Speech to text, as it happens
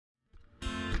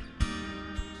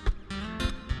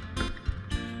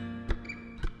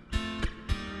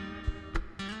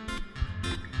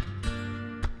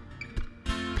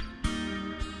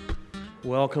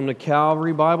Welcome to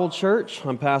Calvary Bible Church.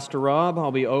 I'm Pastor Rob.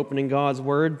 I'll be opening God's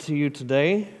Word to you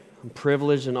today. I'm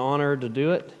privileged and honored to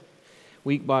do it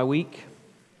week by week.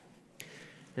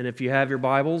 And if you have your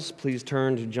Bibles, please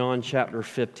turn to John chapter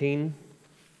 15.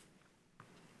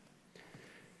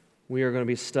 We are going to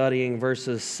be studying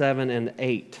verses 7 and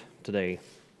 8 today.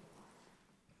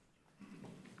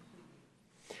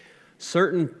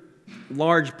 Certain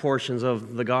large portions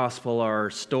of the gospel are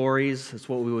stories. It's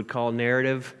what we would call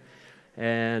narrative.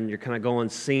 And you're kind of going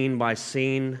scene by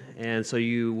scene, and so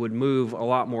you would move a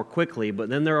lot more quickly. But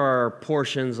then there are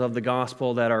portions of the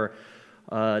gospel that are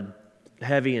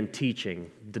heavy in teaching,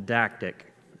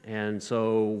 didactic. And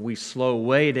so we slow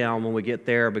way down when we get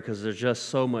there because there's just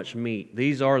so much meat.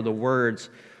 These are the words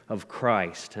of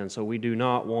Christ, and so we do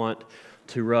not want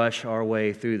to rush our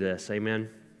way through this. Amen?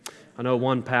 I know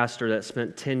one pastor that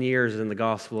spent 10 years in the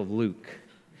Gospel of Luke,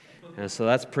 and so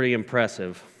that's pretty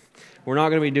impressive. We're not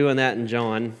going to be doing that in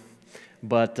John,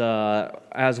 but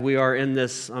as we are in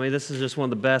this, this is just one of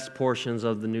the best portions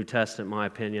of the New Testament, in my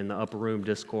opinion, the upper room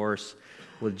discourse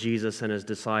with Jesus and his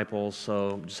disciples.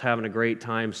 So just having a great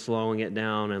time slowing it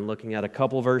down and looking at a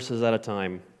couple verses at a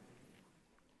time.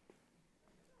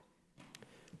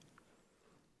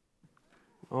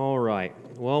 All right.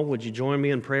 Well, would you join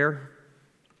me in prayer?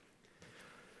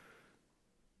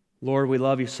 Lord, we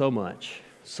love you so much,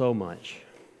 so much.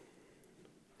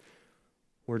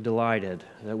 We're delighted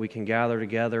that we can gather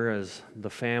together as the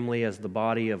family, as the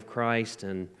body of Christ,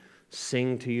 and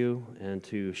sing to you and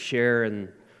to share in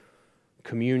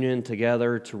communion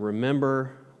together, to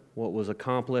remember what was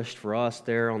accomplished for us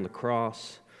there on the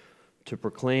cross, to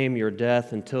proclaim your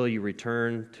death until you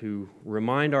return, to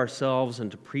remind ourselves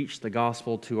and to preach the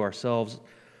gospel to ourselves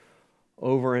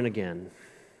over and again.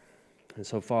 And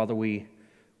so, Father, we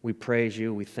praise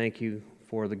you. We thank you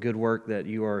for the good work that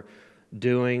you are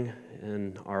doing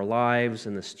in our lives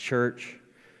in this church.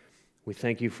 We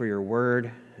thank you for your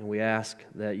word, and we ask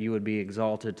that you would be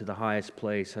exalted to the highest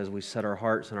place as we set our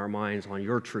hearts and our minds on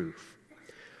your truth.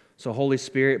 So, Holy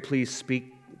Spirit, please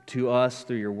speak to us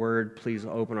through your word. Please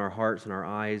open our hearts and our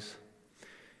eyes.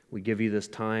 We give you this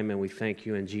time, and we thank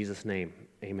you in Jesus' name.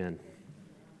 Amen.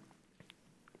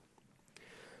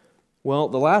 Well,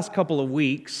 the last couple of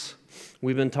weeks,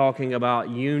 we've been talking about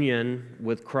union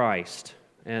with Christ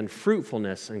and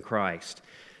fruitfulness in Christ.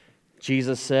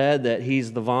 Jesus said that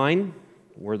he's the vine,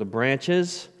 we're the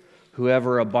branches.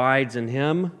 Whoever abides in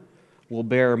him will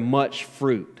bear much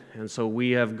fruit. And so we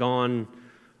have gone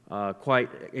quite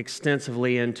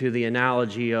extensively into the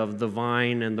analogy of the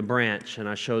vine and the branch, and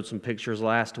I showed some pictures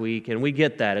last week, and we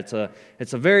get that.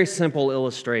 It's a very simple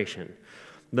illustration.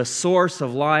 The source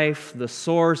of life, the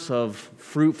source of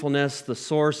fruitfulness, the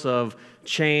source of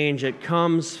change, it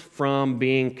comes from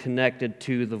being connected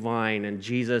to the vine, and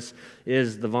Jesus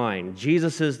is the vine.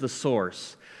 Jesus is the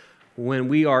source. When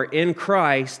we are in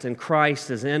Christ and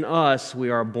Christ is in us, we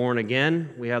are born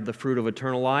again, we have the fruit of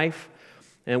eternal life,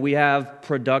 and we have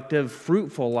productive,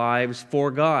 fruitful lives for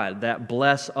God that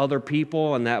bless other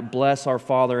people and that bless our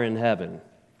Father in heaven.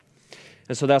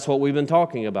 And so that's what we've been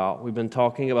talking about. We've been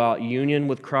talking about union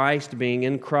with Christ, being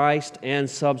in Christ, and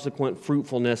subsequent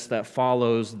fruitfulness that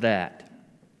follows that.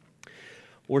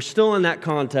 We're still in that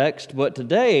context, but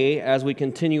today, as we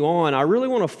continue on, I really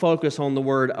want to focus on the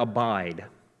word abide.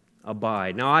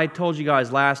 Abide. Now, I told you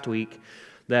guys last week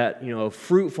that,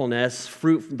 fruitfulness,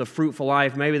 the fruitful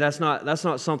life, maybe that's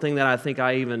not something that I think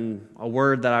a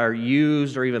word that I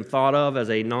used or even thought of as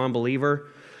a non-believer.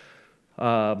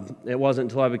 It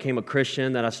wasn't until I became a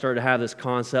Christian that I started to have this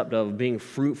concept of being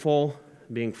fruitful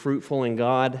in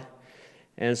God.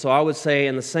 And so I would say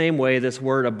in the same way, this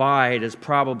word abide is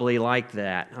probably like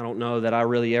that. I don't know that I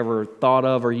really ever thought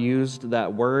of or used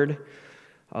that word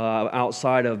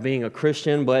outside of being a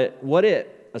Christian, but what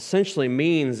it essentially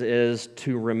means is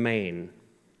to remain.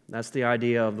 That's the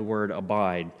idea of the word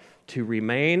abide. To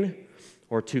remain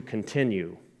or to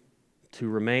continue. To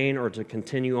remain or to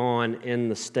continue on in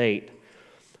the state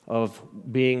of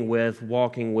being with,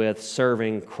 walking with,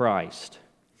 serving Christ.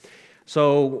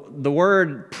 So the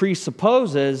word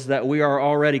presupposes that we are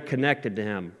already connected to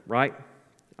him, right?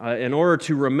 In order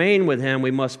to remain with him,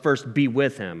 we must first be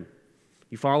with him.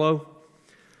 You follow?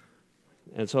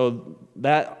 And so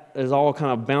that is all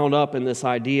kind of bound up in this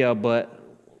idea, but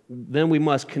then we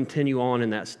must continue on in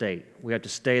that state. We have to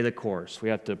stay the course. We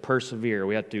have to persevere.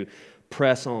 We have to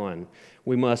press on.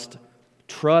 We must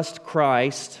trust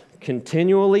Christ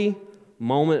continually,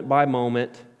 moment by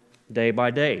moment, day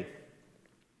by day.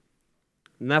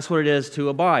 And that's what it is to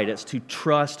abide. It's to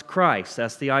trust Christ.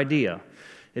 That's the idea.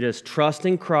 It is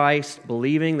trusting Christ,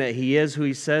 believing that He is who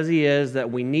He says He is,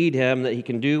 that we need Him, that He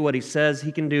can do what He says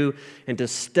He can do, and to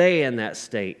stay in that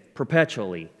state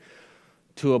perpetually.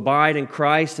 To abide in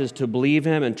Christ is to believe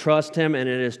Him and trust Him, and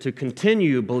it is to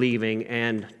continue believing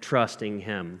and trusting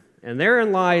Him. And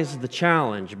therein lies the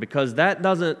challenge, because that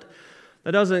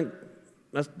doesn't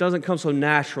come so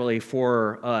naturally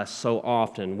for us so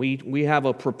often. We have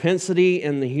a propensity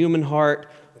in the human heart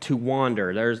to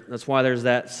wander. That's why there's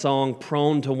that song,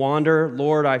 Prone to Wander.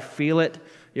 Lord, I feel it.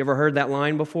 You ever heard that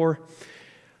line before?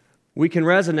 We can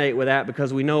resonate with that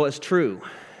because we know it's true.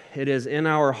 It is in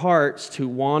our hearts to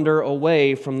wander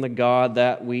away from the God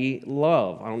that we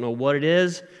love. I don't know what it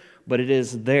is, but it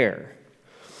is there.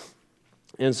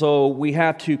 And so we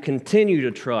have to continue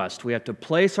to trust. We have to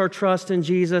place our trust in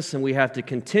Jesus, and we have to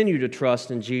continue to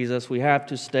trust in Jesus. We have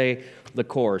to stay the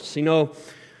course.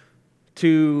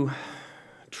 To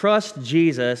trust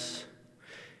Jesus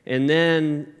and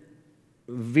then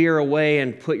veer away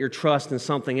and put your trust in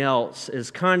something else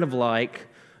is kind of like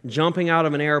jumping out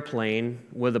of an airplane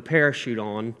with a parachute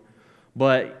on,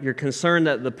 but you're concerned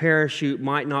that the parachute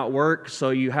might not work,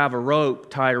 so you have a rope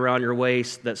tied around your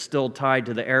waist that's still tied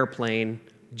to the airplane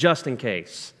just in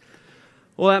case.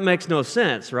 Well, that makes no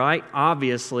sense, right?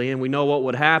 Obviously, and we know what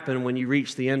would happen when you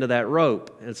reach the end of that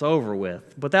rope. It's over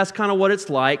with. But that's kind of what it's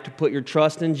like to put your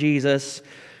trust in Jesus,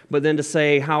 but then to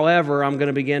say, however, I'm going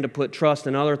to begin to put trust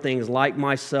in other things like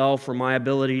myself or my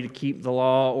ability to keep the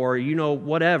law or,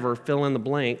 whatever, fill in the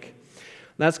blank.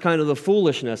 That's kind of the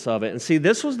foolishness of it. And see,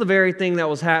 this was the very thing that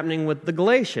was happening with the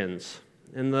Galatians.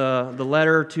 In the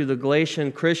letter to the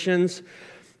Galatian Christians,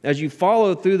 as you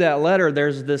follow through that letter,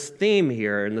 there's this theme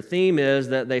here. And the theme is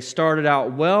that they started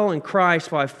out well in Christ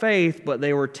by faith, but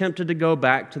they were tempted to go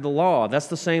back to the law. That's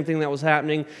the same thing that was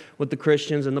happening with the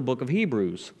Christians in the book of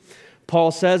Hebrews.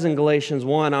 Paul says in Galatians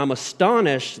 1, I'm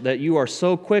astonished that you are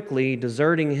so quickly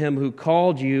deserting Him who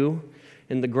called you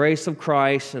in the grace of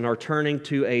Christ and are turning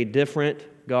to a different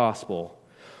gospel.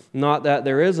 Not that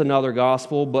there is another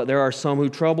gospel, but there are some who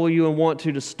trouble you and want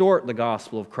to distort the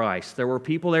gospel of Christ. There were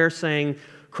people there saying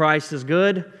Christ is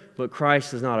good, but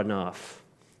Christ is not enough.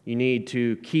 You need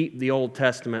to keep the Old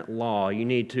Testament law. You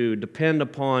need to depend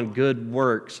upon good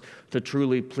works to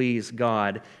truly please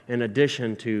God in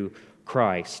addition to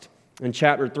Christ. In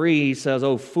chapter 3, he says,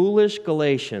 O foolish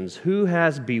Galatians, who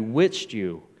has bewitched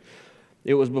you?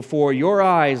 It was before your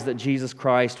eyes that Jesus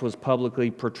Christ was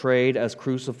publicly portrayed as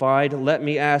crucified. Let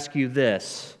me ask you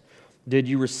this. Did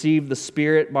you receive the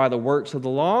Spirit by the works of the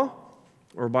law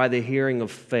or by the hearing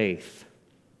of faith?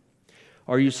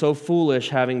 Are you so foolish,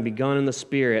 having begun in the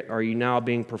Spirit, are you now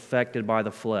being perfected by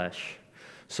the flesh?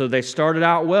 So they started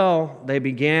out well. They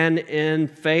began in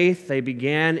faith. They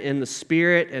began in the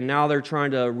Spirit, and now they're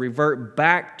trying to revert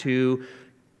back to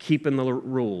keeping the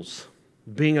rules,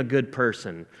 being a good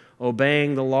person,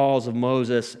 obeying the laws of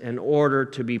Moses in order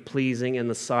to be pleasing in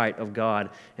the sight of God,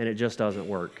 and it just doesn't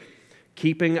work.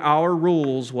 Keeping our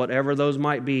rules, whatever those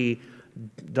might be,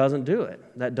 doesn't do it.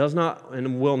 That does not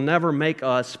and will never make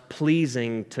us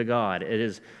pleasing to God. It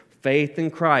is faith in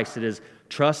Christ. It is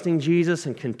trusting Jesus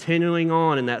and continuing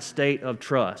on in that state of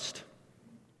trust.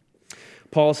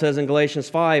 Paul says in Galatians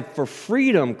 5, for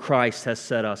freedom Christ has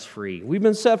set us free. We've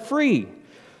been set free.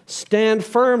 Stand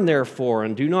firm, therefore,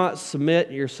 and do not submit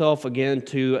yourself again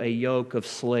to a yoke of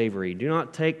slavery. Do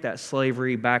not take that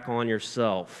slavery back on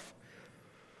yourself.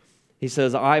 He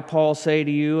says, I, Paul, say to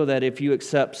you that if you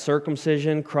accept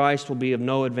circumcision, Christ will be of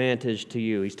no advantage to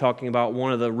you. He's talking about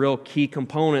one of the real key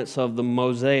components of the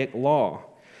Mosaic law.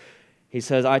 He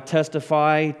says, I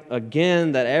testify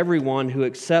again that everyone who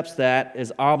accepts that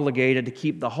is obligated to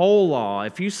keep the whole law.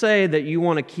 If you say that you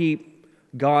want to keep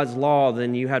God's law,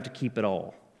 then you have to keep it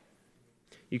all.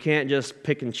 You can't just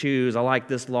pick and choose, I like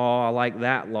this law, I like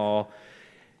that law.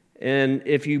 And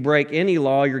if you break any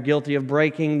law, you're guilty of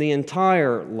breaking the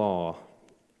entire law.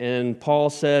 And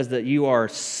Paul says that you are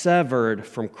severed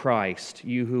from Christ,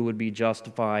 you who would be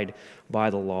justified by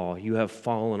the law. You have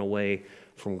fallen away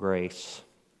from grace.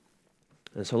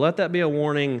 And so let that be a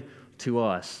warning to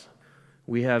us.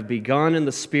 We have begun in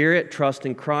the Spirit,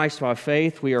 trusting Christ by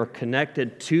faith. We are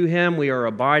connected to Him. We are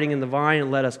abiding in the vine,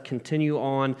 and let us continue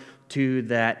on to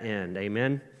that end.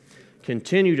 Amen?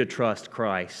 Continue to trust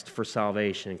Christ for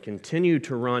salvation. Continue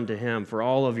to run to Him for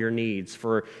all of your needs,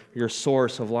 for your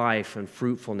source of life and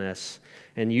fruitfulness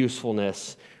and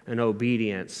usefulness and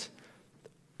obedience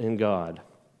in God.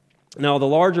 Now, the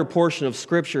larger portion of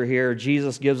Scripture here,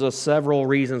 Jesus gives us several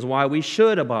reasons why we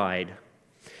should abide.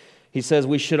 He says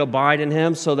we should abide in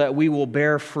Him so that we will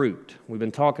bear fruit. We've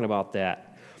been talking about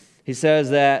that. He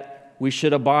says that we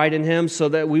should abide in him so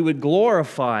that we would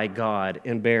glorify God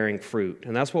in bearing fruit.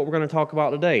 And that's what we're going to talk about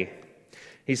today.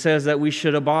 He says that we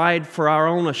should abide for our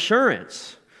own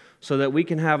assurance so that we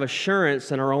can have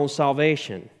assurance in our own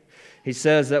salvation. He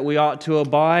says that we ought to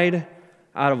abide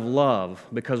out of love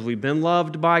because we've been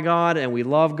loved by God and we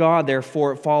love God,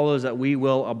 therefore it follows that we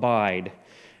will abide.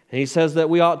 And he says that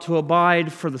we ought to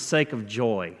abide for the sake of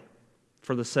joy,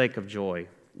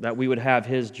 that we would have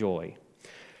his joy.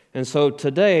 And so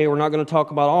today, we're not going to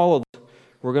talk about all of this.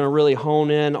 We're going to really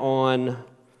hone in on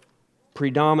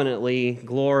predominantly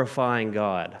glorifying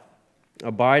God,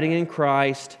 abiding in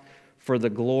Christ for the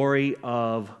glory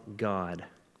of God.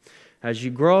 As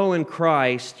you grow in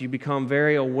Christ, you become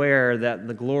very aware that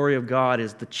the glory of God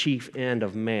is the chief end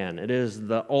of man. It is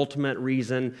the ultimate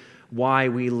reason why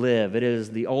we live. It is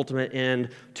the ultimate end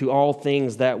to all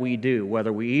things that we do.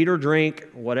 Whether we eat or drink,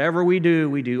 whatever we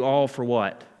do all for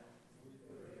what?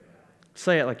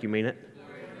 Say it like you mean it.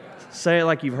 Say it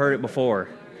like you've heard it before.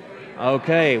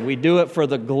 Okay, we do it for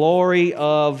the glory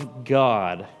of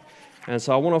God. And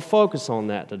so I want to focus on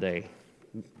that today.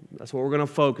 That's what we're going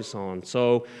to focus on.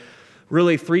 So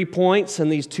really 3 points in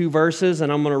these 2 verses,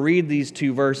 and I'm going to read these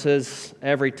 2 verses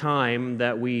every time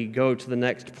that we go to the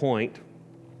next point.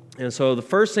 And so the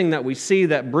first thing that we see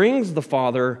that brings the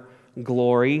Father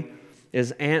glory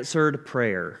is answered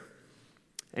prayer.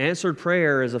 Answered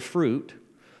prayer is a fruit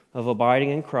of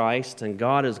abiding in Christ, and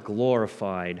God is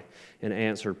glorified in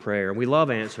answered prayer. We love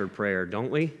answered prayer,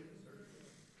 don't we?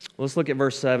 Let's look at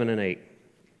verse 7 and 8.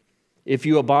 If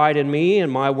you abide in me and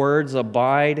my words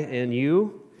abide in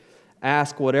you,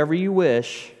 ask whatever you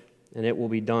wish, and it will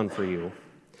be done for you.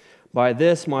 By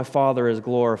this my Father is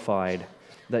glorified,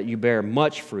 that you bear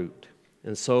much fruit,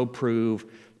 and so prove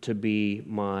to be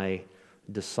my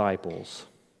disciples.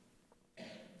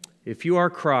 If you are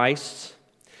Christ's,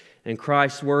 and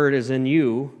Christ's word is in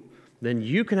you, then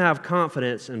you can have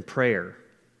confidence in prayer.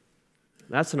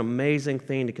 That's an amazing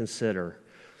thing to consider.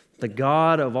 The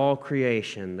God of all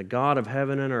creation, the God of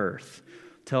heaven and earth,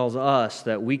 tells us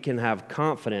that we can have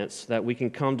confidence, that we can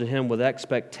come to him with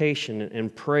expectation in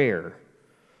prayer.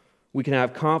 We can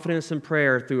have confidence in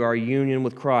prayer through our union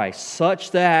with Christ,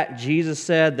 such that Jesus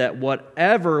said that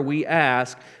whatever we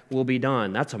ask will be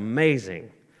done. That's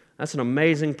amazing. That's an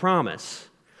amazing promise.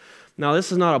 Now,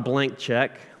 this is not a blank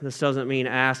check. This doesn't mean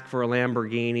ask for a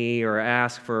Lamborghini or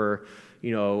ask for,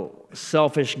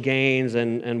 selfish gains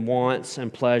and wants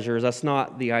and pleasures. That's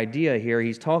not the idea here.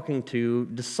 He's talking to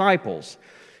disciples.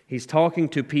 He's talking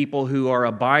to people who are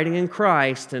abiding in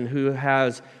Christ and who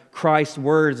has Christ's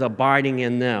words abiding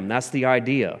in them. That's the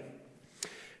idea.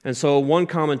 And so one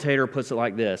commentator puts it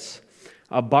like this: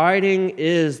 abiding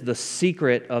is the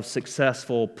secret of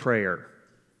successful prayer.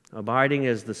 Abiding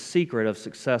is the secret of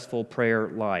successful prayer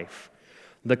life.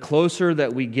 The closer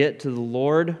that we get to the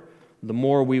Lord, the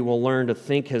more we will learn to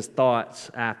think his thoughts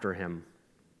after him.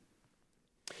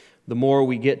 The more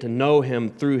we get to know him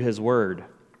through his word.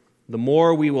 The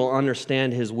more we will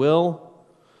understand his will.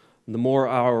 The more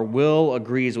our will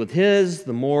agrees with his,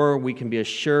 the more we can be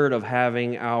assured of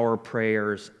having our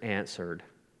prayers answered.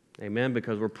 Amen?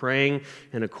 Because we're praying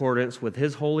in accordance with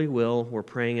his holy will. We're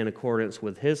praying in accordance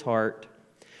with his heart.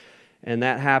 And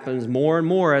that happens more and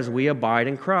more as we abide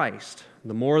in Christ.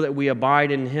 The more that we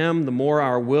abide in him, the more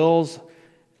our wills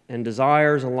and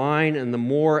desires align, and the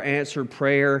more answered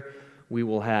prayer we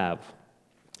will have.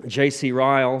 J.C.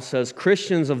 Ryle says,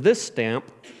 Christians of this stamp,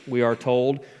 we are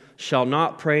told, shall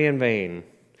not pray in vain.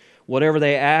 Whatever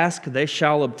they ask, they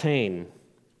shall obtain.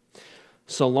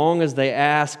 So long as they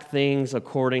ask things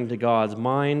according to God's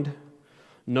mind,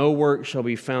 no work shall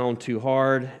be found too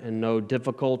hard, and no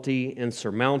difficulty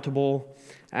insurmountable.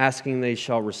 Asking they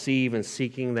shall receive, and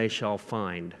seeking they shall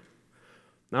find.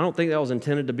 I don't think that was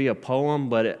intended to be a poem,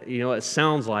 but it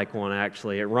sounds like one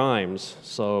actually. It rhymes.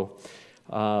 So,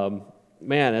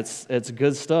 man, it's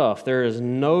good stuff. There is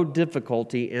no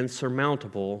difficulty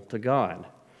insurmountable to God.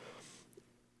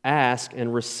 Ask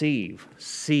and receive,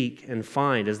 seek and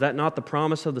find. Is that not the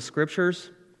promise of the Scriptures?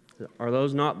 Are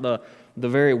those not the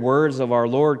very words of our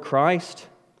Lord Christ?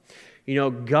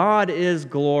 God is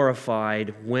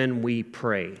glorified when we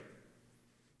pray.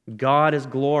 God is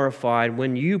glorified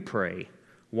when you pray.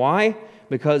 Why?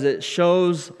 Because it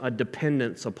shows a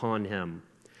dependence upon him.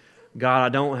 God, I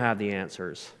don't have the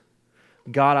answers.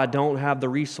 God, I don't have the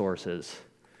resources.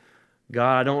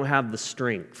 God, I don't have the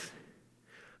strength.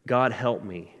 God, help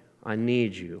me. I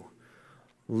need you.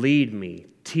 Lead me,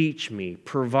 teach me,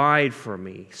 provide for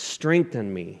me,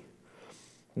 strengthen me.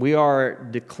 We are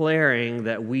declaring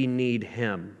that we need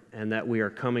him. and that we are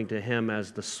coming to Him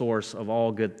as the source of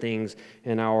all good things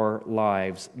in our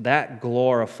lives. That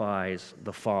glorifies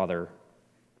the Father.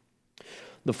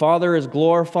 The Father is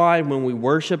glorified when we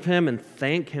worship Him and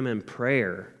thank Him in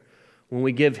prayer, when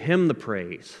we give Him the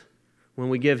praise, when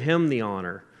we give Him the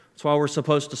honor. That's why we're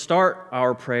supposed to start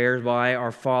our prayers by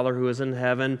 "Our Father who is in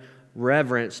heaven,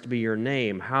 reverenced be your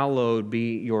name, hallowed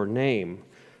be your name."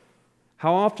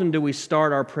 How often do we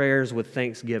start our prayers with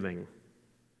thanksgiving?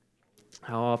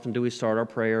 How often do we start our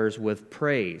prayers with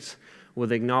praise,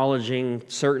 with acknowledging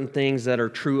certain things that are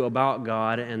true about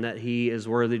God and that He is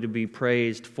worthy to be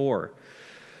praised for?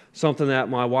 Something that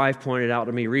my wife pointed out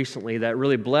to me recently that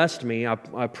really blessed me. I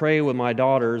pray with my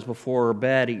daughters before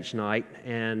bed each night,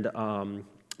 and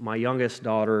my youngest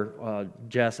daughter,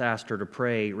 Jess, asked her to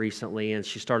pray recently, and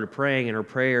she started praying, and her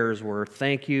prayers were,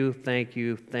 "Thank you, thank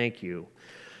you, thank you."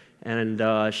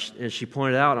 And she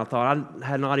pointed out, and I thought, I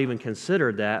had not even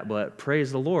considered that, but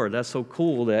praise the Lord. That's so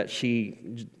cool that she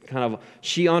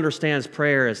understands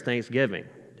prayer as thanksgiving,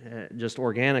 just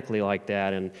organically like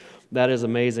that, and that is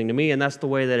amazing to me, and that's the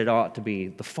way that it ought to be.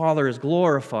 The Father is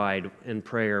glorified in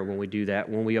prayer when we do that,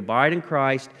 when we abide in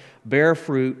Christ, bear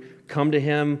fruit, come to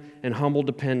Him in humble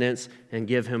dependence, and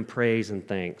give Him praise and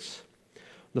thanks.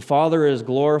 The Father is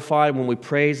glorified when we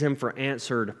praise Him for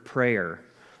answered prayer.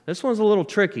 This one's a little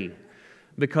tricky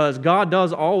because God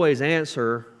does always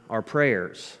answer our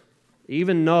prayers.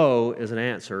 Even no is an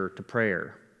answer to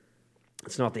prayer.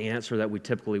 It's not the answer that we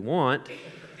typically want.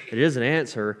 It is an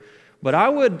answer. But I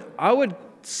would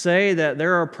say that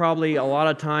there are probably a lot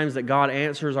of times that God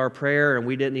answers our prayer and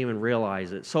we didn't even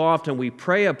realize it. So often we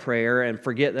pray a prayer and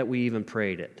forget that we even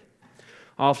prayed it.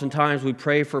 Oftentimes we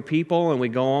pray for people and we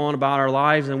go on about our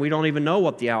lives and we don't even know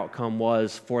what the outcome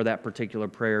was for that particular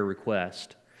prayer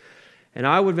request. And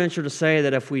I would venture to say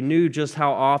that if we knew just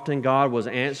how often God was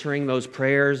answering those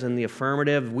prayers in the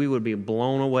affirmative, we would be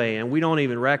blown away, and we don't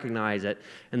even recognize it.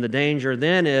 And the danger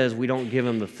then is we don't give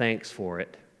Him the thanks for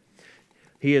it.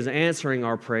 He is answering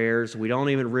our prayers, we don't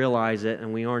even realize it,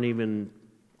 and we aren't even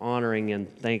honoring and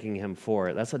thanking Him for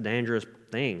it. That's a dangerous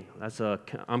thing.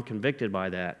 I'm convicted by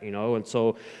that, and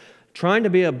so trying to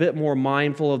be a bit more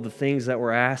mindful of the things that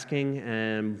we're asking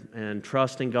and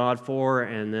trusting God for,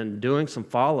 and then doing some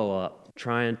follow-up,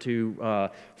 trying to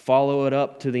follow it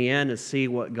up to the end and see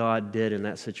what God did in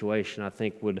that situation, I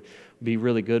think would be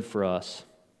really good for us.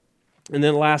 And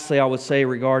then lastly, I would say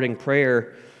regarding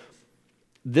prayer,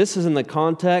 this is in the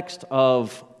context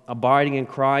of abiding in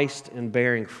Christ and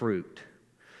bearing fruit.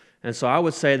 And so I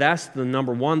would say that's the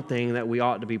number one thing that we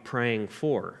ought to be praying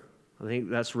for. I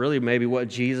think that's really maybe what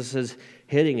Jesus is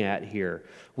hitting at here.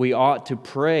 We ought to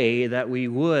pray that we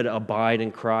would abide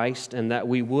in Christ and that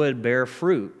we would bear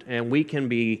fruit. And we can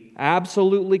be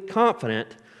absolutely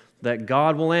confident that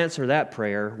God will answer that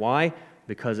prayer. Why?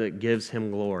 Because it gives Him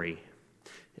glory.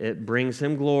 It brings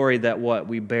Him glory that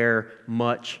we bear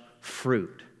much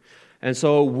fruit. And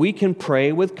so we can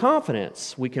pray with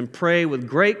confidence. We can pray with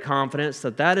great confidence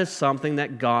that that is something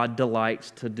that God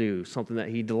delights to do, something that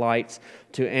He delights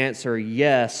to answer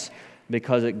yes,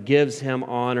 because it gives Him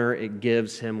honor, it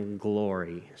gives Him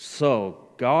glory. So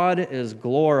God is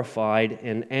glorified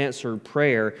in answered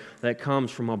prayer that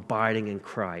comes from abiding in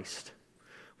Christ.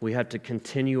 We have to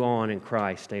continue on in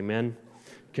Christ, amen?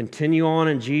 Continue on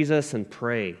in Jesus and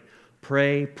pray.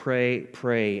 Pray, pray,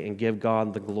 pray, and give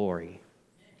God the glory.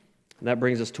 And that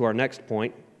brings us to our next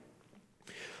point.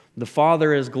 The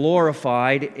Father is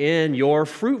glorified in your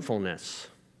fruitfulness.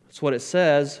 That's what it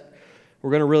says.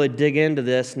 We're going to really dig into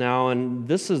this now, and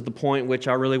this is the point which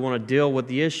I really want to deal with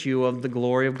the issue of the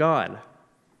glory of God.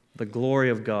 The glory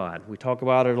of God. We talk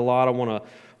about it a lot. I want to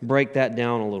break that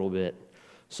down a little bit.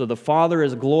 So the Father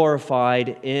is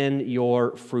glorified in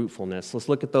your fruitfulness. Let's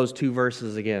look at those two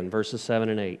verses again, verses 7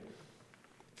 and 8.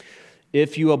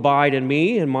 If you abide in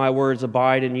me and my words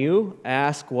abide in you,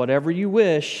 ask whatever you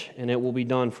wish and it will be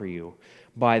done for you.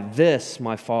 By this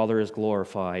my Father is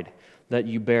glorified, that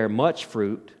you bear much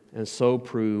fruit and so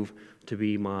prove to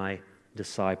be my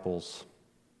disciples.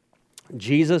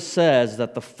 Jesus says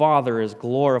that the Father is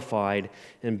glorified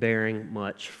in bearing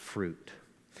much fruit.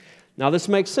 Now this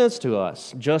makes sense to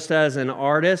us. Just as an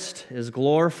artist is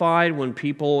glorified when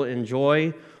people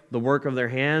enjoy the work of their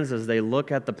hands as they look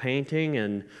at the painting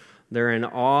and they're in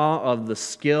awe of the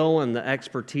skill and the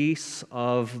expertise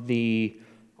of the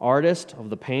artist, of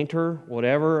the painter,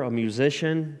 whatever, a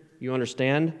musician, you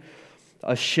understand?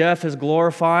 A chef is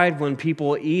glorified when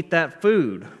people eat that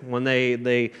food, when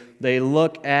they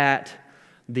look at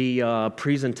the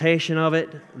presentation of it,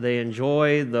 they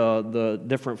enjoy the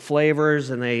different flavors,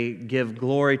 and they give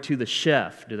glory to the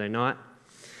chef, do they not?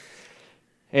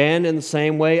 And in the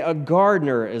same way, a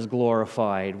gardener is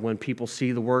glorified when people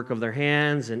see the work of their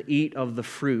hands and eat of the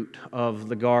fruit of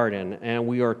the garden. And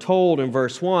we are told in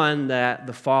verse 1 that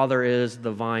the Father is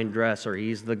the vine dresser.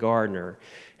 He's the gardener.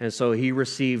 And so he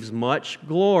receives much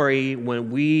glory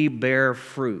when we bear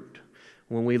fruit.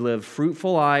 When we live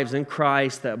fruitful lives in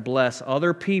Christ that bless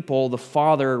other people, the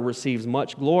Father receives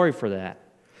much glory for that.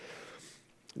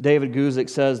 David Guzik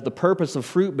says, the purpose of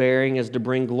fruit bearing is to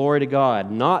bring glory to God,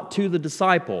 not to the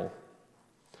disciple.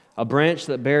 A branch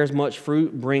that bears much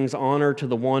fruit brings honor to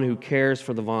the one who cares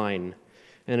for the vine,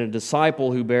 and a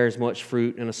disciple who bears much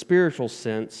fruit in a spiritual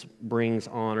sense brings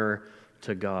honor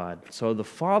to God. So the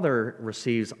Father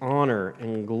receives honor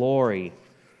and glory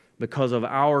because of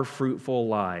our fruitful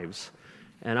lives.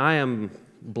 And I am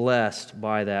blessed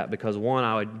by that because, one,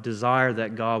 I would desire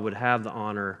that God would have the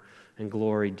honor and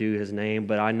glory due His name,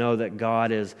 but I know that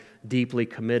God is deeply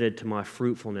committed to my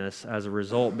fruitfulness as a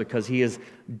result because He is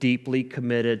deeply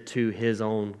committed to His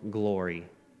own glory.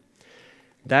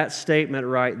 That statement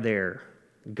right there,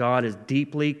 God is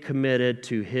deeply committed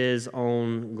to His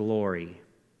own glory.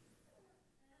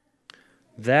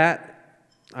 That,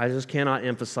 I just cannot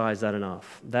emphasize that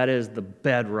enough. That is the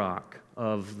bedrock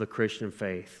of the Christian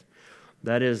faith.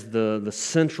 That is the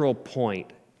central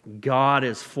point. God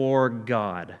is for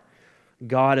God.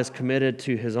 God is committed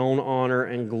to His own honor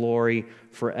and glory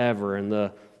forever. And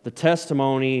the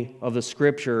testimony of the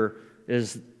Scripture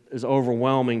is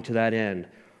overwhelming to that end.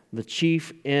 The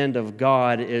chief end of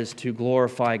God is to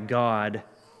glorify God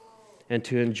and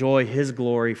to enjoy His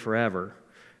glory forever.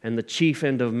 And the chief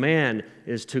end of man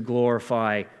is to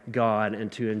glorify God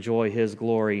and to enjoy His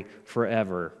glory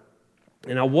forever.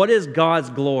 And now, what is God's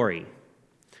glory?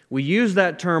 We use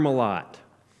that term a lot.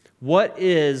 What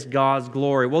is God's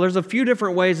glory? Well, there's a few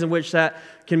different ways in which that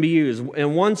can be used.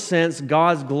 In one sense,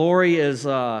 God's glory is,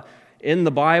 in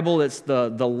the Bible, it's the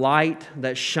light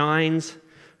that shines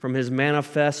from His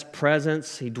manifest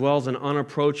presence. He dwells in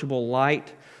unapproachable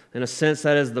light. In a sense,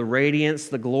 that is the radiance,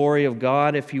 the glory of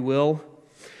God, if you will.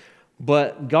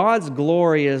 But God's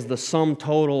glory is the sum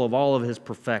total of all of His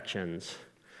perfections.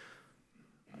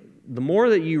 The more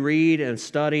that you read and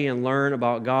study and learn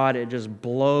about God, it just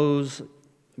blows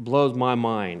my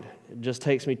mind. It just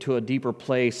takes me to a deeper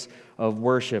place of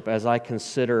worship as I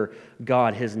consider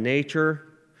God, His nature,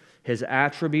 His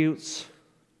attributes,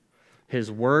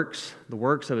 His works, the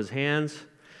works of His hands.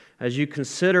 As you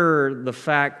consider the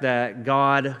fact that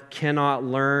God cannot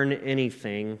learn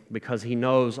anything because He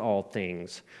knows all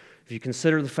things. If you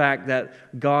consider the fact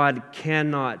that God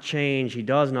cannot change, He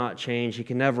does not change, He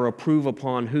can never improve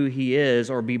upon who He is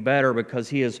or be better because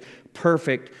He is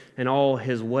perfect in all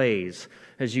His ways.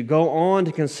 As you go on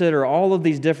to consider all of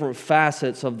these different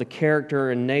facets of the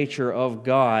character and nature of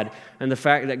God and the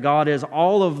fact that God is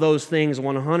all of those things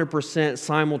 100%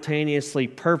 simultaneously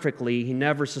perfectly, He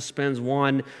never suspends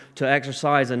one to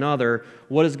exercise another.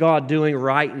 What is God doing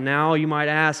right now, you might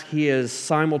ask? He is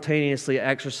simultaneously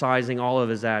exercising all of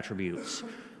His attributes.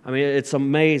 I mean, it's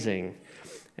amazing.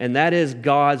 And that is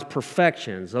God's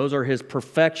perfections. Those are His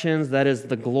perfections. That is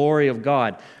the glory of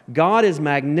God. God is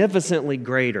magnificently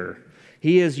greater.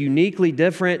 He is uniquely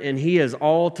different, and He is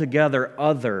altogether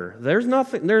other. There's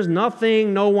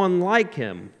nothing, no one like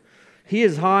Him. He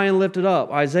is high and lifted up.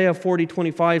 Isaiah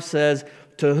 40:25 says,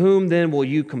 "To whom then will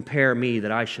you compare me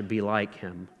that I should be like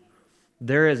Him?"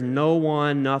 There is no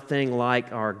one, nothing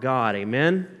like our God.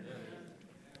 Amen?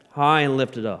 High and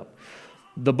lifted up.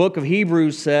 The book of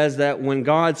Hebrews says that when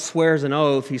God swears an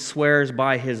oath, He swears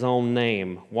by His own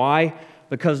name. Why?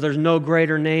 Because there's no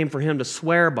greater name for Him to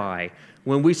swear by.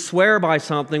 When we swear by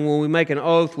something, when we make an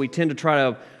oath, we tend to try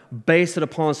to base it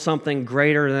upon something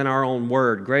greater than our own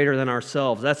word, greater than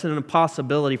ourselves. That's an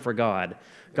impossibility for God.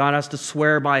 God has to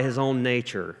swear by His own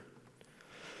nature.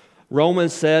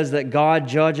 Romans says that God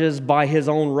judges by His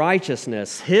own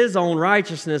righteousness. His own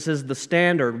righteousness is the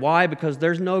standard. Why? Because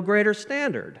there's no greater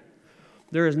standard.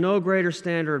 There is no greater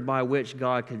standard by which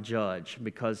God could judge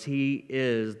because He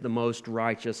is the most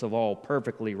righteous of all,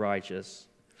 perfectly righteous.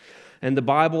 And the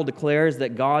Bible declares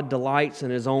that God delights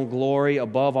in His own glory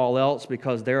above all else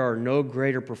because there are no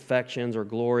greater perfections or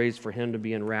glories for Him to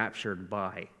be enraptured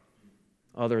by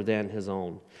other than His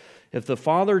own. If the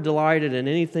Father delighted in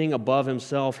anything above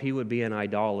Himself, He would be an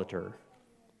idolater.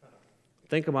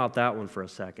 Think about that one for a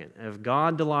second. If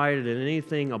God delighted in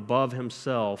anything above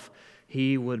Himself,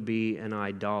 He would be an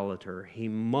idolater. He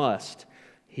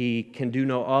can do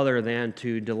no other than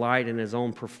to delight in His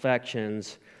own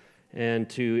perfections and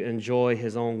to enjoy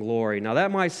His own glory. Now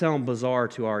that might sound bizarre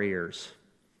to our ears.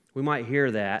 We might hear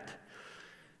that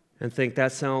and think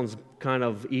that sounds kind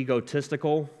of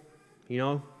egotistical, you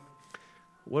know.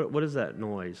 What is that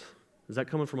noise? Is that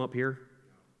coming from up here?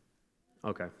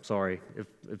 Okay, sorry. If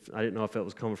I didn't know if it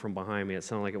was coming from behind me. It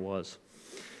sounded like it was.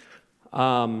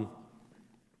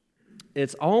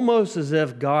 It's almost as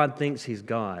if God thinks he's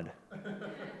God.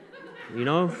 You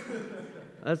know?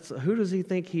 Who does he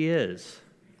think he is?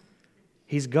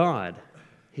 He's God.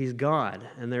 He's God.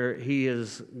 And he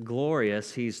is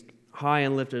glorious. He's high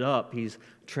and lifted up. He's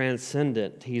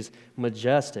transcendent. He's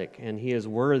majestic. And he is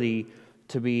worthy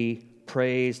to be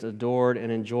praised, adored,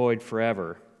 and enjoyed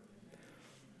forever.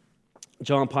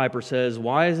 John Piper says,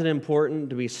 "Why is it important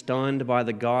to be stunned by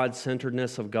the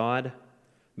God-centeredness of God?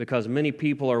 Because many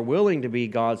people are willing to be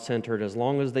God-centered as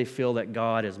long as they feel that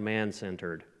God is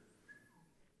man-centered."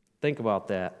 Think about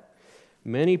that.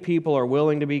 Many people are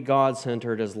willing to be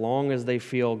God-centered as long as they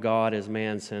feel God is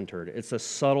man-centered. It's a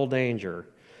subtle danger.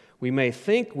 We may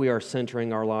think we are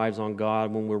centering our lives on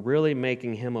God when we're really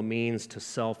making him a means to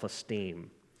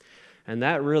self-esteem. And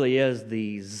that really is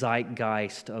the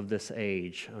zeitgeist of this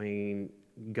age. I mean,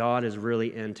 God is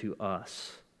really into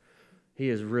us. He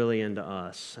is really into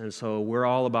us. And so we're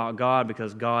all about God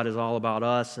because God is all about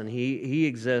us, and He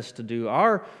exists to do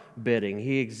our bidding.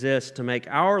 He exists to make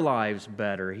our lives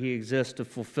better. He exists to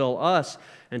fulfill us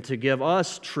and to give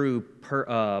us true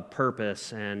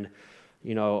purpose, and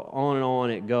on and on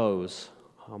it goes.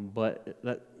 But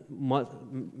that,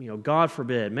 God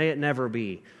forbid, may it never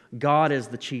be. God is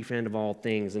the chief end of all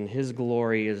things, and His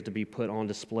glory is to be put on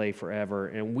display forever.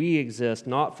 And we exist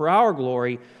not for our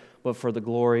glory, but for the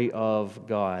glory of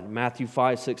God. Matthew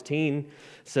 5:16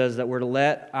 says that we're to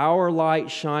let our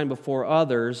light shine before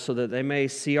others so that they may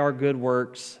see our good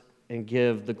works and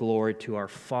give the glory to our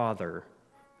Father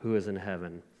who is in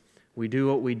heaven. We do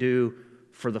what we do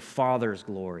for the Father's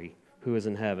glory who is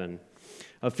in heaven.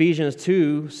 Ephesians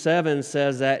 2:7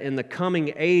 says that in the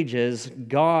coming ages,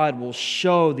 God will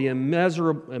show the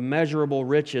immeasurable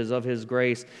riches of His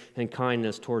grace and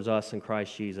kindness towards us in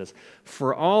Christ Jesus.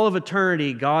 For all of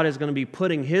eternity, God is going to be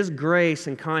putting His grace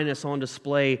and kindness on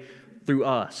display through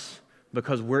us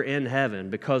because we're in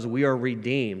heaven, because we are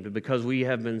redeemed, because we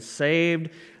have been saved,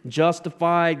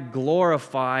 justified,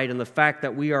 glorified, and the fact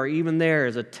that we are even there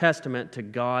is a testament to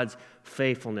God's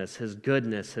faithfulness, His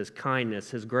goodness, His kindness,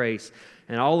 His grace,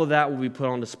 and all of that will be put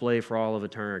on display for all of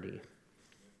eternity.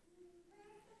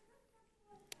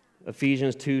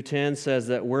 Ephesians 2:10 says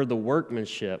that we're the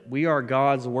workmanship. We are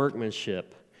God's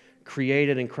workmanship,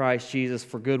 created in Christ Jesus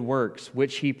for good works,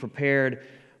 which He prepared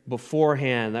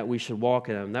beforehand that we should walk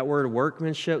in them. That word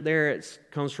workmanship there, it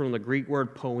comes from the Greek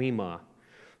word poema.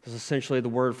 It's essentially the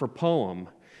word for poem.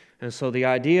 And so the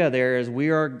idea there is we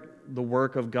are the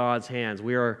work of God's hands.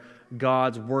 We are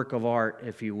God's work of art,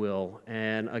 if you will.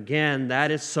 And again, that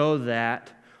is so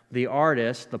that the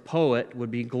artist, the poet,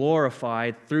 would be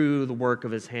glorified through the work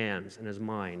of his hands and his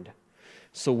mind.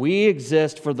 So we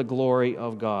exist for the glory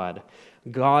of God.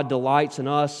 God delights in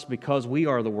us because we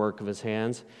are the work of His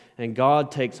hands, and God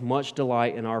takes much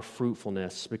delight in our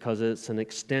fruitfulness because it's an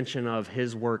extension of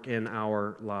His work in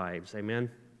our lives. Amen?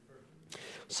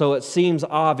 So it seems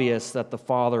obvious that the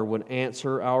Father would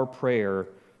answer our prayer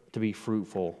to be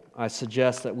fruitful. I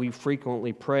suggest that we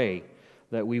frequently pray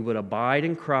that we would abide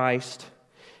in Christ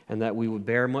and that we would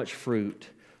bear much fruit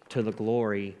to the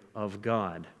glory of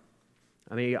God.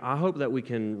 I mean, I hope that we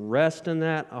can rest in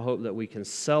that. I hope that we can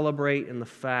celebrate in the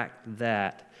fact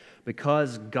that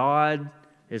because God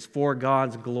is for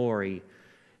God's glory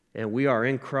and we are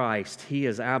in Christ, He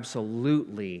is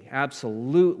absolutely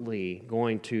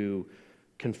going to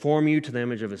conform you to the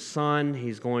image of His Son.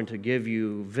 He's going to give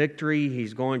you victory.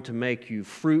 He's going to make you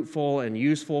fruitful and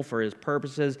useful for His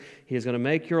purposes. He is going to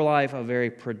make your life a very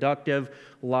productive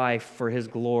life for His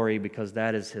glory because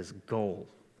that is His goal.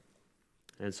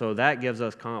 And so that gives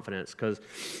us confidence because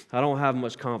I don't have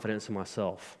much confidence in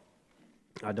myself.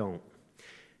 I don't.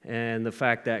 And the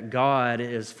fact that God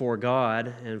is for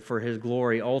God and for His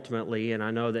glory ultimately, and I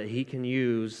know that He can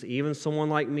use even someone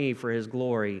like me for His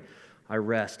glory, I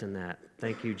rest in that.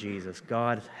 Thank you, Jesus.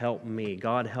 God help me.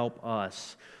 God help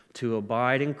us to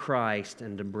abide in Christ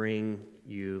and to bring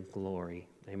you glory.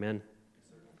 Amen.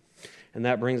 And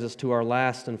that brings us to our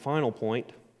last and final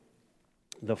point.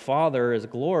 The Father is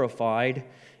glorified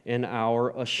in our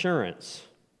assurance.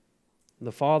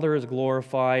 The Father is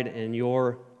glorified in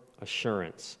your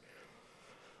assurance.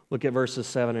 Look at verses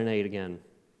 7 and 8 again.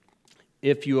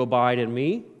 If you abide in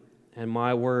me, and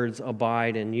my words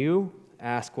abide in you,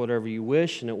 ask whatever you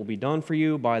wish, and it will be done for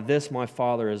you. By this my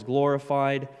Father is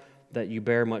glorified, that you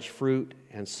bear much fruit,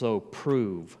 and so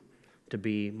prove to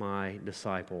be my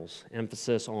disciples.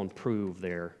 Emphasis on prove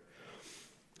there.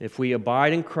 If we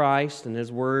abide in Christ and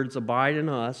His words abide in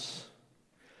us,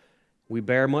 we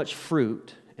bear much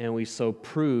fruit, and we so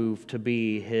prove to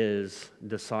be His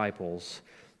disciples.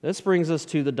 This brings us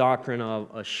to the doctrine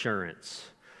of assurance.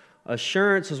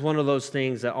 Assurance is one of those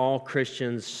things that all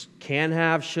Christians can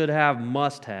have, should have,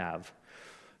 must have.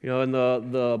 You know, in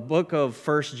the book of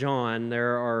 1 John,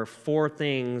 there are 4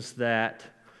 things that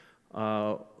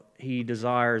he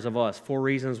desires of us, 4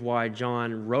 reasons why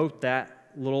John wrote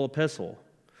that little epistle.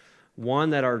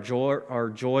 1, that our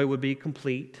joy would be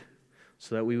complete,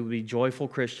 so that we would be joyful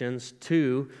Christians.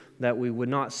 2, that we would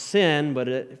not sin, but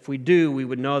if we do, we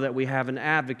would know that we have an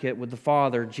advocate with the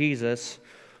Father, Jesus.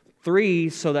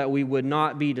 3, so that we would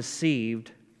not be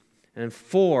deceived. And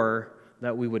 4,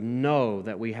 that we would know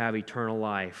that we have eternal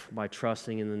life by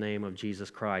trusting in the name of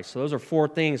Jesus Christ. So those are 4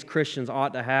 things Christians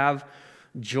ought to have: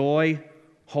 joy,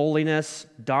 holiness,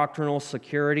 doctrinal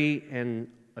security, and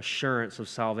assurance of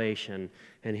salvation.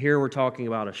 And here we're talking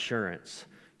about assurance.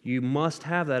 You must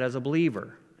have that as a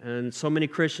believer. And so many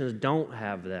Christians don't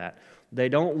have that. They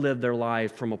don't live their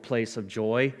life from a place of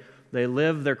joy. They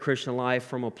live their Christian life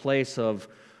from a place of,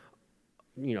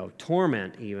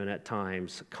 torment even at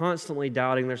times, constantly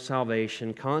doubting their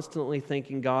salvation, constantly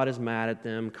thinking God is mad at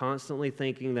them, constantly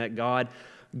thinking that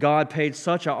God paid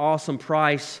such an awesome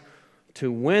price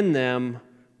to win them,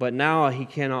 but now He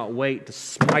cannot wait to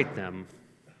smite them.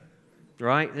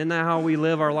 Right? Isn't that how we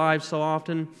live our lives so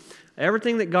often?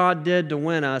 Everything that God did to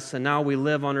win us, and now we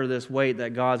live under this weight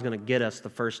that God's going to get us the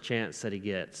first chance that He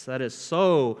gets. That is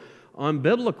so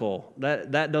unbiblical.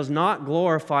 That does not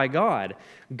glorify God.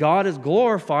 God is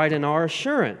glorified in our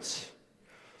assurance.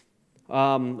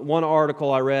 One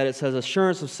article I read, it says,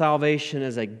 assurance of salvation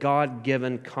is a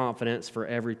God-given confidence for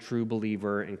every true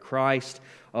believer in Christ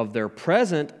of their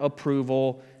present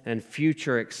approval and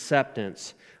future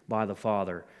acceptance by the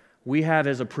Father. We have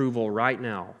His approval right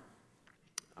now.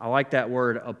 I like that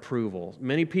word, approval.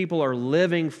 Many people are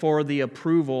living for the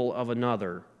approval of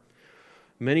another.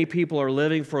 Many people are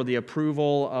living for the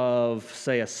approval of,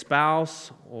 say, a spouse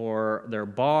or their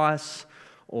boss,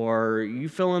 or you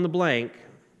fill in the blank.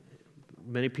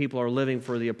 Many people are living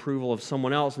for the approval of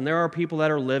someone else, and there are people that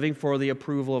are living for the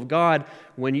approval of God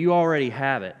when you already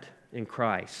have it in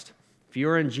Christ. If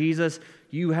you're in Jesus,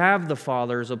 you have the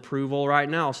Father's approval right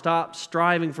now. Stop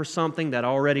striving for something that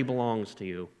already belongs to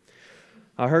you.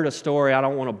 I heard a story, I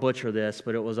don't want to butcher this,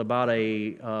 but it was about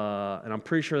and I'm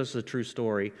pretty sure this is a true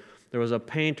story. There was a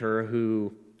painter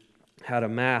who had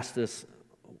amassed this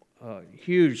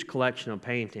huge collection of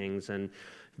paintings and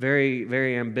very,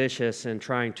 very ambitious in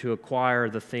trying to acquire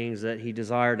the things that he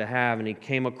desired to have. And he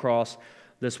came across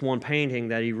this one painting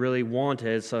that he really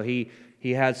wanted, so he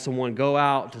had someone go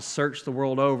out to search the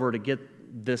world over to get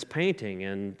this painting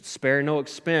and spare no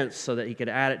expense so that he could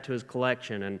add it to his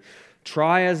collection. And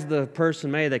try as the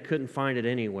person may, they couldn't find it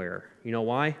anywhere. You know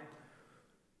why?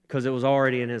 Because it was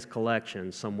already in his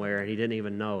collection somewhere and he didn't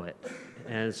even know it.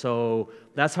 And so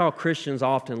that's how Christians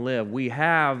often live. We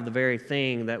have the very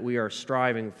thing that we are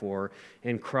striving for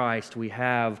in Christ. We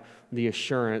have the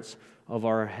assurance of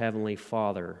our Heavenly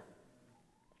Father.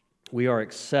 We are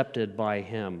accepted by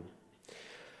Him.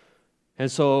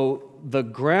 And so the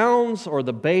grounds or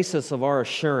the basis of our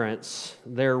assurance,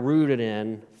 they're rooted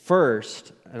in,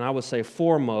 first, and I would say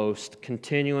foremost,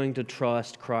 continuing to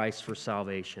trust Christ for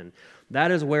salvation.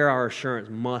 That is where our assurance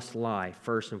must lie,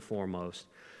 first and foremost.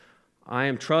 I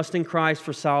am trusting Christ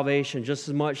for salvation just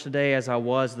as much today as I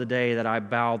was the day that I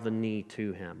bowed the knee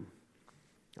to Him.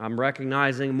 I'm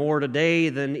recognizing more today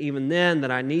than even then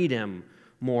that I need Him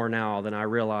more now than I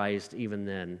realized even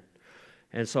then.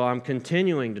 And so I'm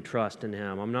continuing to trust in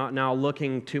Him. I'm not now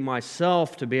looking to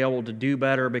myself to be able to do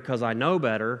better because I know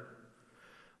better.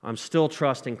 I'm still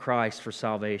trusting Christ for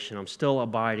salvation. I'm still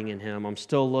abiding in Him. I'm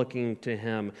still looking to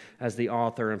Him as the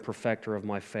author and perfecter of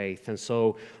my faith. And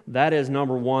so that is,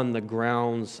 number one, the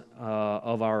grounds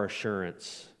of our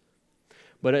assurance.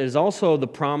 But it is also the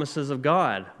promises of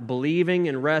God, believing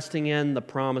and resting in the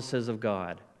promises of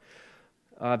God.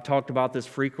 I've talked about this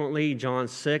frequently. John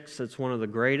 6, it's one of the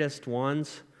greatest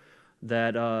ones,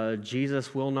 that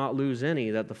Jesus will not lose any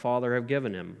that the Father have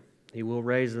given Him. He will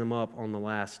raise them up on the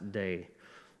last day.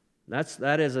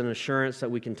 That is an assurance that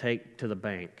we can take to the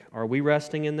bank. Are we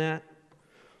resting in that?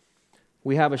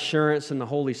 We have assurance in the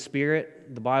Holy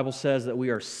Spirit. The Bible says that we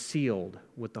are sealed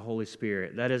with the Holy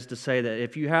Spirit. That is to say that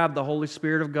if you have the Holy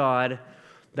Spirit of God,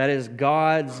 that is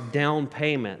God's down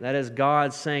payment. That is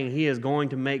God saying He is going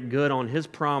to make good on His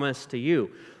promise to you,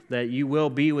 that you will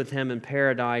be with Him in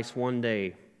paradise one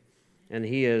day. And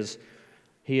He is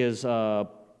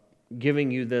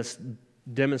giving you this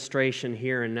demonstration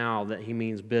here and now that He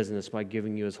means business by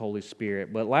giving you His Holy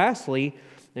Spirit. But lastly,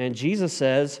 and Jesus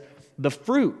says, the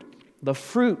fruit the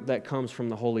fruit that comes from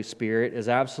the Holy Spirit is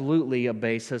absolutely a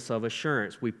basis of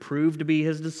assurance. We prove to be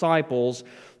His disciples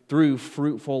through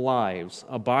fruitful lives.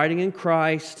 Abiding in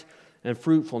Christ and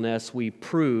fruitfulness,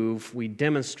 we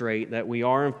demonstrate that we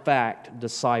are in fact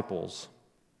disciples.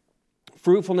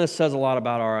 Fruitfulness says a lot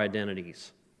about our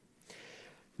identities.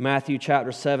 Matthew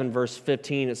chapter 7, verse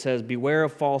 15, it says, "Beware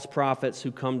of false prophets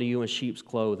who come to you in sheep's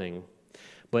clothing,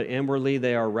 but inwardly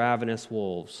they are ravenous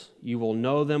wolves. You will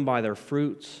know them by their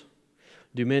fruits.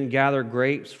 Do men gather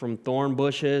grapes from thorn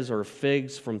bushes or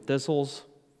figs from thistles?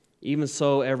 Even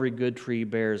so, every good tree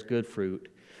bears good fruit,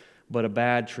 but a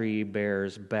bad tree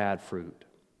bears bad fruit.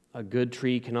 A good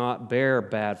tree cannot bear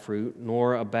bad fruit,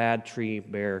 nor a bad tree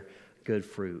bear good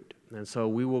fruit." And so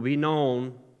we will be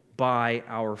known by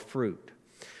our fruit,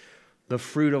 the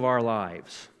fruit of our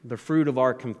lives, the fruit of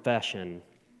our confession.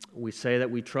 We say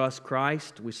that we trust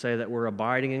Christ. We say that we're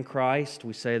abiding in Christ.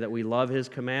 We say that we love His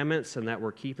commandments and that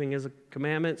we're keeping His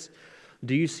commandments.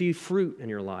 Do you see fruit in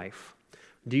your life?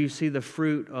 Do you see the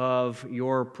fruit of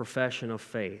your profession of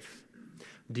faith?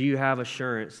 Do you have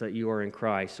assurance that you are in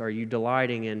Christ? Are you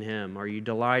delighting in Him? Are you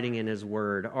delighting in His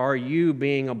Word? Are you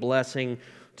being a blessing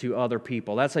to other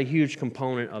people? That's a huge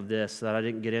component of this that I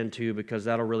didn't get into because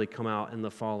that'll really come out in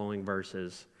the following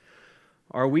verses.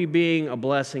 Are we being a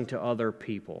blessing to other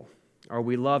people? Are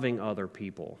we loving other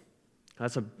people?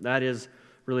 That is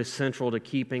really central to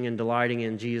keeping and delighting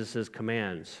in Jesus'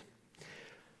 commands.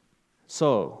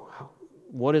 So,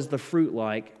 what is the fruit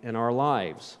like in our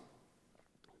lives?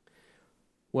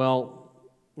 Well,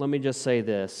 let me just say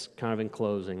this, kind of in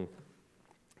closing.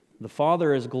 The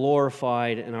Father is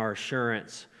glorified in our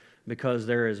assurance because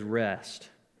there is rest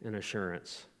in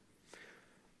assurance.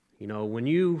 You know, when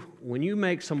you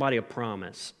make somebody a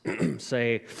promise,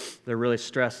 say they're really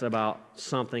stressed about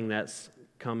something that's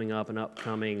coming up, an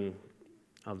upcoming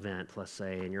event, let's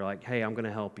say, and you're like, "Hey, I'm going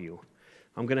to help you.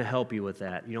 I'm going to help you with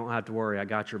that. You don't have to worry, I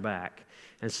got your back."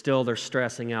 And still they're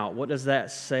stressing out. What does that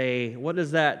say? What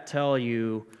does that tell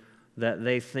you that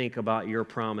they think about your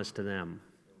promise to them?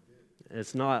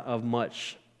 It's not of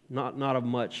much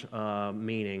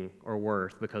meaning or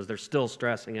worth because they're still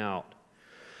stressing out.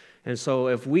 And so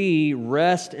if we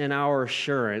rest in our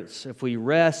assurance, if we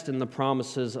rest in the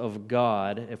promises of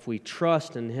God, if we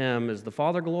trust in Him, is the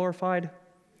Father glorified?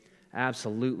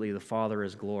 Absolutely, the Father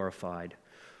is glorified.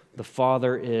 The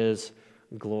Father is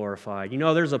glorified. You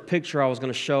know, there's a picture I was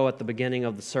going to show at the beginning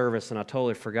of the service, and I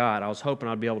totally forgot. I was hoping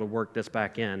I'd be able to work this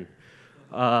back in.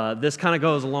 This kind of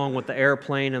goes along with the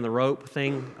airplane and the rope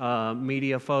thing,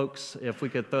 media folks, if we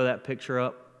could throw that picture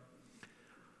up.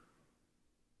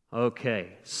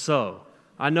 Okay, so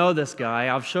I know this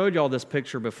guy. I've showed y'all this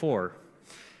picture before.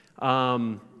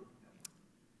 That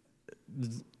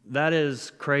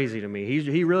is crazy to me.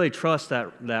 He really trusts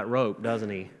that rope, doesn't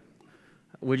he?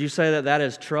 Would you say that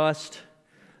is trust?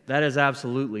 That is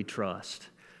absolutely trust.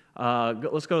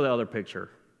 Let's go to the other picture.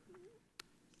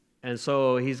 And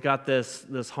so he's got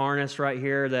this harness right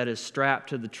here that is strapped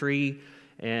to the tree,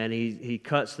 and he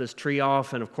cuts this tree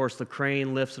off, and of course the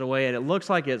crane lifts it away, and it looks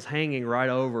like it's hanging right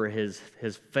over his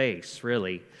face,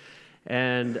 really.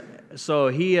 And so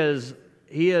he is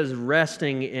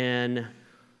resting in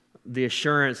the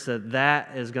assurance that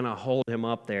is going to hold him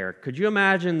up there. Could you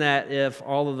imagine that if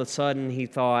all of a sudden he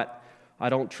thought, "I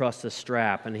don't trust this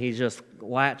strap," and he's just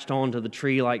latched onto the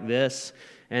tree like this,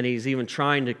 and he's even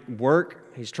trying to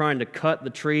work, he's trying to cut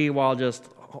the tree while just,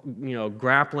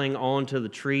 grappling onto the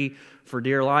tree for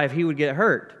dear life, he would get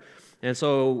hurt. And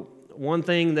so one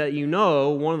thing that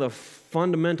one of the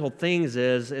fundamental things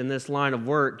is in this line of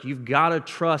work, you've got to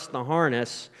trust the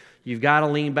harness. You've got to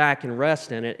lean back and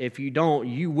rest in it. If you don't,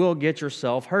 you will get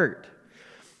yourself hurt.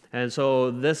 And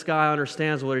so this guy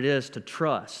understands what it is to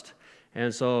trust.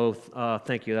 And so,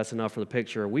 thank you, that's enough for the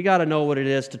picture. We got to know what it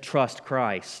is to trust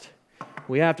Christ.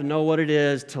 We have to know what it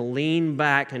is to lean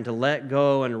back and to let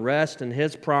go and rest in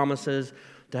His promises,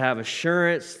 to have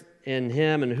assurance in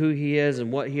Him and who He is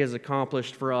and what He has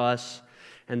accomplished for us,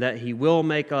 and that He will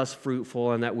make us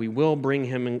fruitful and that we will bring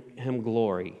Him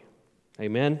glory.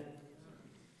 Amen?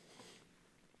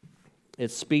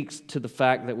 It speaks to the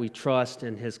fact that we trust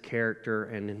in His character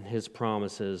and in His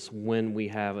promises when we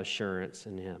have assurance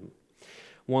in Him.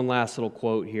 One last little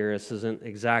quote here. This isn't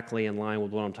exactly in line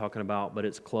with what I'm talking about, but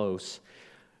it's close.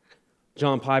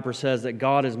 John Piper says that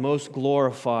God is most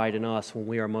glorified in us when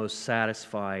we are most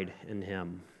satisfied in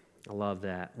Him. I love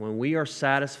that. When we are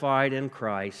satisfied in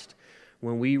Christ,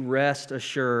 when we rest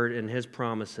assured in His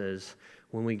promises,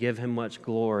 when we give Him much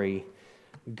glory,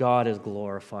 God is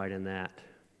glorified in that.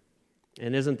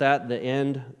 And isn't that the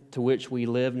end to which we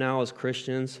live now as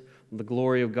Christians? The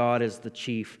glory of God is the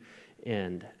chief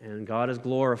end. And God is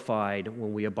glorified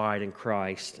when we abide in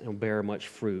Christ and bear much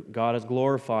fruit. God is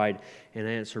glorified in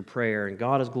answered prayer, and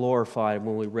God is glorified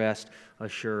when we rest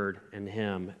assured in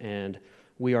Him. And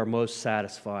we are most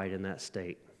satisfied in that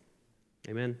state.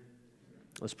 Amen?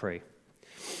 Let's pray.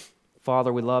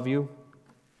 Father, we love you.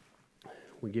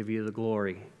 We give you the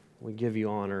glory. We give you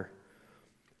honor.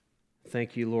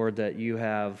 Thank you, Lord, that you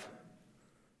have,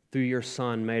 through your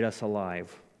Son, made us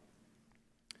alive.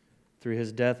 Through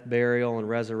his death, burial, and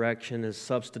resurrection, his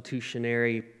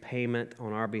substitutionary payment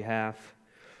on our behalf,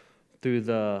 through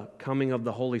the coming of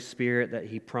the Holy Spirit that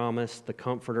he promised, the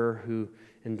Comforter who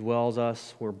indwells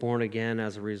us, we're born again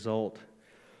as a result.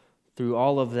 Through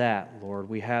all of that, Lord,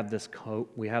 we have this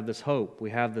hope, we have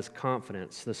this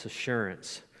confidence, this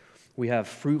assurance. We have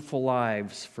fruitful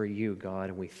lives for you, God,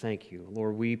 and we thank you.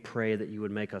 Lord, we pray that you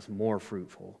would make us more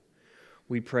fruitful.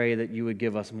 We pray that you would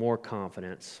give us more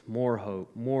confidence, more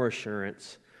hope, more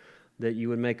assurance, that you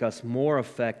would make us more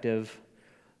effective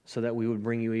so that we would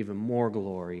bring you even more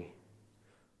glory.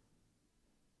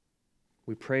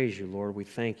 We praise you, Lord. We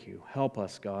thank you. Help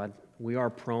us, God. We are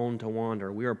prone to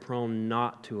wander. We are prone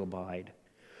not to abide.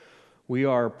 We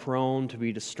are prone to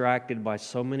be distracted by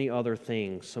so many other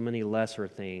things, so many lesser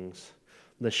things,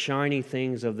 the shiny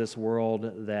things of this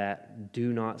world that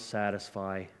do not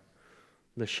satisfy,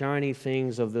 the shiny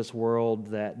things of this world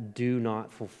that do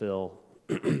not fulfill.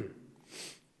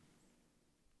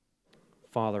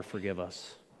 Father, forgive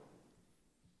us.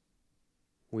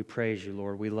 We praise you,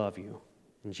 Lord. We love you.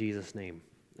 In Jesus' name,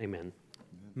 amen.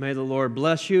 May the Lord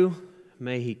bless you.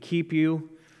 May he keep you.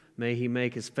 May he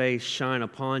make his face shine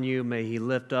upon you. May he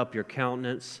lift up your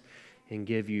countenance and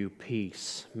give you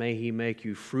peace. May he make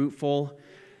you fruitful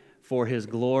for his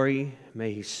glory.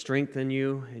 May he strengthen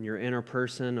you in your inner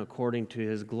person according to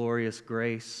his glorious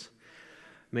grace.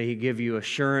 May he give you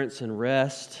assurance and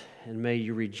rest, and may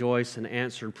you rejoice in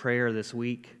answered prayer this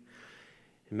week.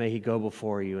 And may he go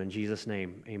before you. In Jesus'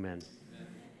 name, amen.